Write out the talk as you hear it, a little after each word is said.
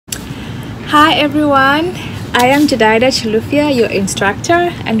Hi everyone, I am Jedaidah Chilufya, your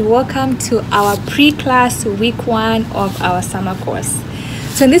instructor, and welcome to our pre-class week 1 of our summer course.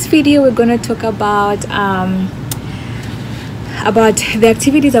 So in this video we're going to talk about the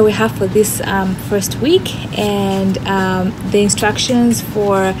activities that we have for this first week and the instructions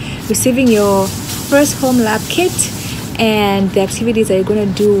for receiving your first home lab kit and the activities that you're going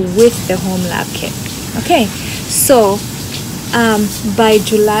to do with the home lab kit. Okay, so by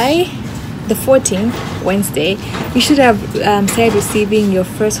July the 14th, Wednesday, you should have started receiving your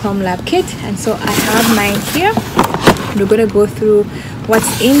first home lab kit, and so I have mine here. We're going to go through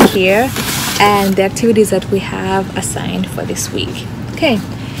what's in here and the activities that we have assigned for this week. Okay,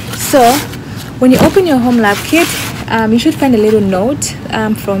 so when you open your home lab kit, you should find a little note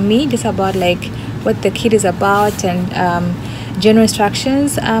from me just about like what the kit is about and general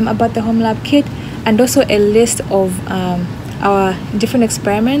instructions about the home lab kit, and also a list of our different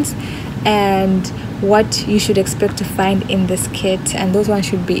experiments and what you should expect to find in this kit, and those ones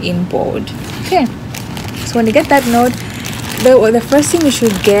should be in bold. Okay, so when you get that note, the first thing you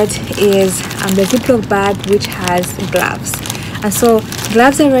should get is the Ziploc bag, which has gloves. And so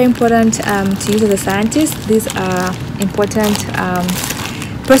gloves are very important to use as a scientist. These are important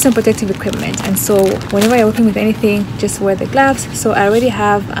personal protective equipment, and so whenever you're working with anything, just wear the gloves. So I already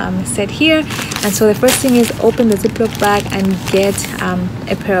have set here, and so the first thing is open the Ziploc bag and get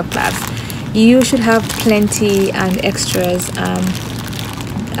a pair of gloves. You should have plenty and extras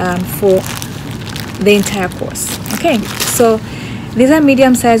for the entire course. Okay, so these are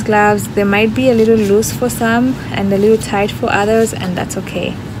medium-sized gloves. They might be a little loose for some and a little tight for others, and that's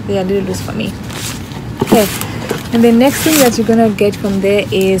okay. They are a little loose for me. Okay, and the next thing that you're gonna get from there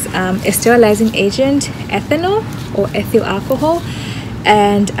is a sterilizing agent, ethanol or ethyl alcohol.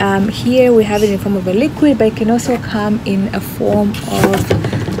 And here we have it in the form of a liquid, but it can also come in a form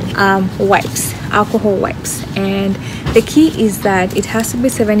of wipes, alcohol wipes. And the key is that it has to be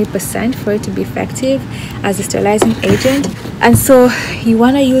 70% for it to be effective as a sterilizing agent, and so you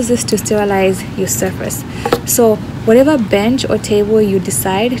want to use this to sterilize your surface. So whatever bench or table you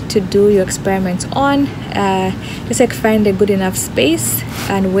decide to do your experiments on, just like find a good enough space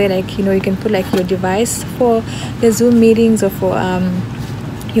and where, like, you know, you can put like your device for the Zoom meetings or for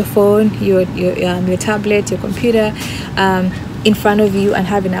your phone, your tablet, your computer in front of you, and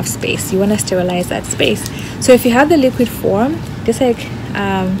have enough space. You want to sterilize that space. So if you have the liquid form, just like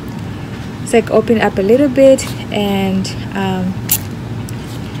open it up a little bit, and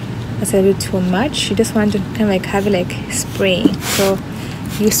that's a little too much. You just want to kind of like have it like spraying. So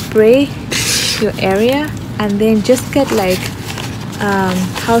you spray your area, and then just get like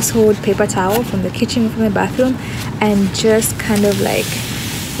household paper towel from the kitchen, from the bathroom, and just kind of like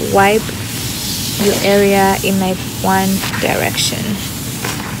wipe your area in like one direction.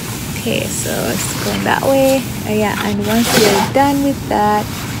 Okay, so it's going that way. Yeah, and once you're done with that,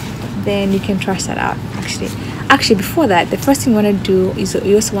 then you can trash that out. Actually before that, the first thing you want to do is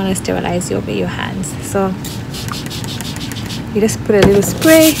you also want to sterilize your hands. So you just put a little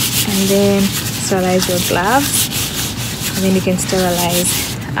spray and then sterilize your gloves, and then you can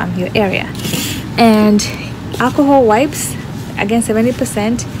sterilize your area. And alcohol wipes, again,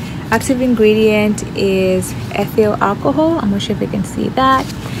 70%. Active ingredient is ethyl alcohol. I'm not sure if you can see that.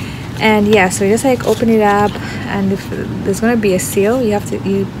 And yeah, so you just like open it up, and if there's gonna be a seal, you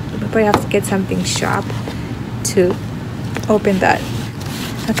probably have to get something sharp to open that.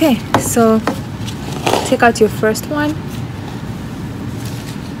 Okay, so take out your first one,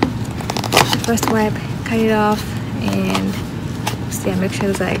 first wipe, cut it off, and see, make sure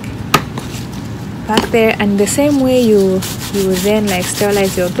it's like back there. And the same way you will then like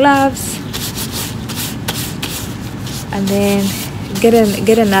sterilize your gloves, and then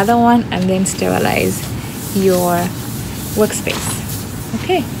get another one, and then sterilize your workspace.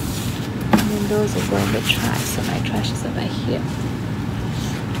 Okay, and then those will go in the trash. So my trash is over here.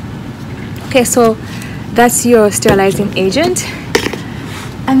 Okay, so that's your sterilizing agent,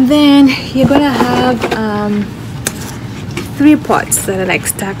 and then you're gonna have 3 pots that are like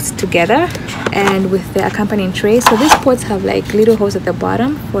stacked together and with the accompanying tray. So these pots have like little holes at the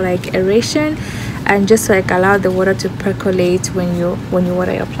bottom for like aeration, and just like allow the water to percolate when you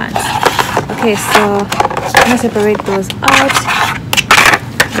water your plants. Okay, so I'm gonna separate those out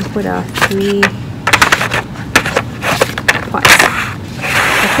and put our 3 pots.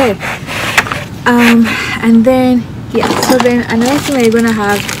 Okay, and then yeah, so then another thing that you're gonna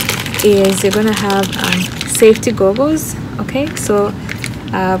have is you're gonna have safety goggles. Okay, so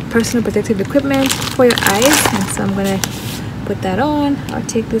personal protective equipment for your eyes, and so I'm gonna put that on. I'll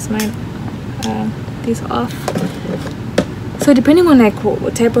take these off. So depending on like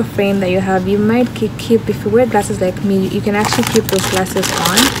what type of frame that you have, you might keep, if you wear glasses like me, you can actually keep those glasses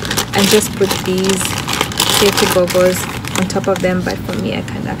on and just put these safety goggles on top of them, but for me I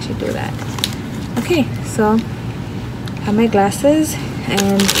can't actually do that. Okay, so I have my glasses,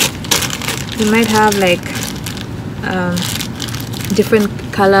 and you might have like different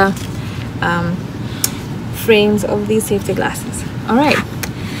color frames of these safety glasses. All right,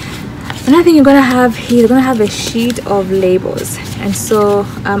 another thing you're gonna have here, you're gonna have a sheet of labels. And so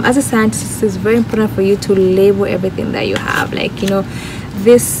as a scientist, it's very important for you to label everything that you have. Like, you know,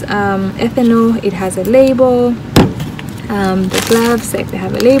 this ethanol, it has a label. The gloves, like, they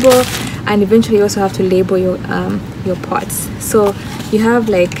have a label, and eventually you also have to label your pots. So you have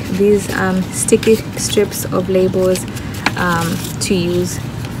like these sticky strips of labels to use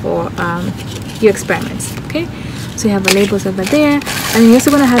for your experiments. Okay, so you have the labels over there, and you're also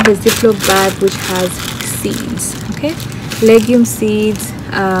going to have a Ziploc bag which has seeds. Okay, legume seeds,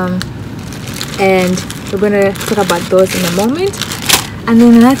 and we're going to talk about those in a moment. And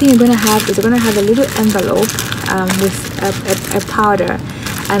then another thing you're going to have is you're going to have a little envelope with a powder,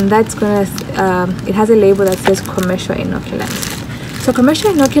 and that's going to it has a label that says commercial inoculant. So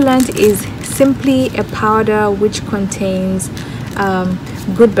commercial inoculant is simply a powder which contains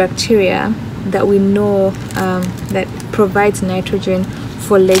good bacteria that we know that provides nitrogen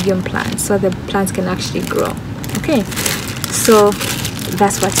for legume plants, so the plants can actually grow. Okay, so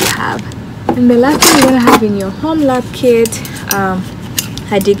that's what you have. And the last thing you're going to have in your home lab kit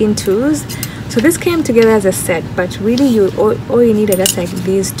are digging tools. So this came together as a set, but really all you need are just like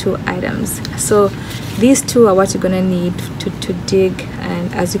these two items. So these two are what you're gonna need to dig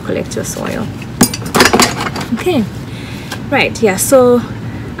and as you collect your soil. Okay, right, yeah, so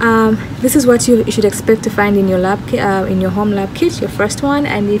this is what you should expect to find in your lab in your home lab kit, your first one.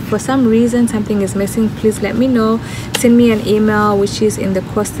 And if for some reason something is missing, please let me know. Send me an email, which is in the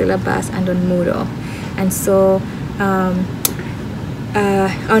course syllabus and on Moodle. And so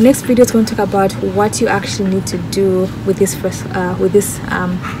our next video is going to talk about what you actually need to do with this first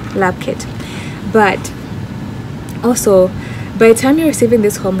lab kit. But also, by the time you're receiving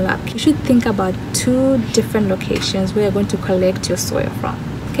this home lab, you should think about 2 different locations where you're going to collect your soil from.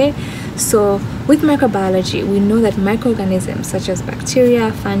 Okay, so with microbiology, we know that microorganisms such as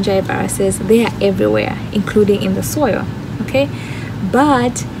bacteria, fungi, viruses, they are everywhere, including in the soil. Okay,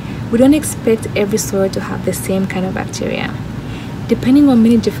 but we don't expect every soil to have the same kind of bacteria. Depending on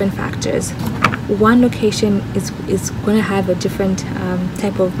many different factors, one location is going to have a different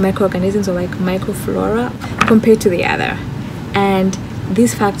type of microorganisms, or like microflora, compared to the other. And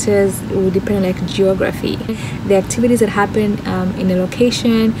these factors will depend on like geography, the activities that happen in a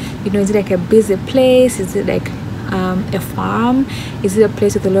location. You know, is it like a busy place? Is it like a farm? Is it a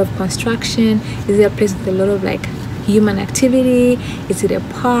place with a lot of construction? Is it a place with a lot of like human activity? Is it a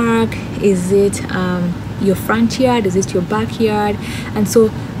park? Is it your front yard? Is it your backyard? And so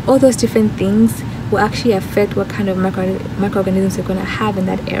all those different things will actually affect what kind of microorganisms you're going to have in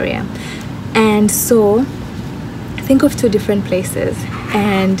that area. And so think of 2 different places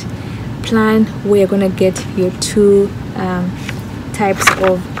and plan where you're going to get your 2 types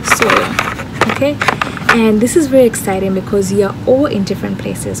of soil. Okay, and this is very exciting because you're all in different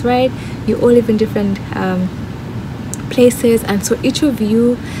places, right? You all live in different places, and so each of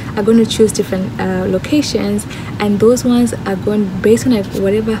you are going to choose different locations, and those ones are going based on like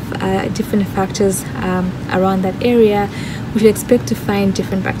whatever different factors around that area. We should expect to find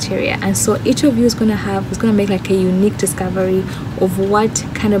different bacteria, and so each of you is going to make like a unique discovery of what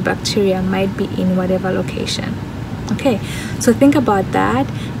kind of bacteria might be in whatever location. Okay, so think about that,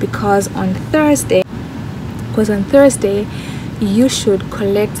 because on Thursday you should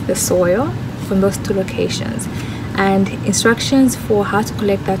collect the soil from those 2 locations, and instructions for how to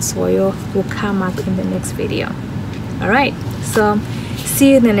collect that soil will come up in the next video. All right, so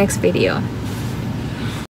see you in the next video.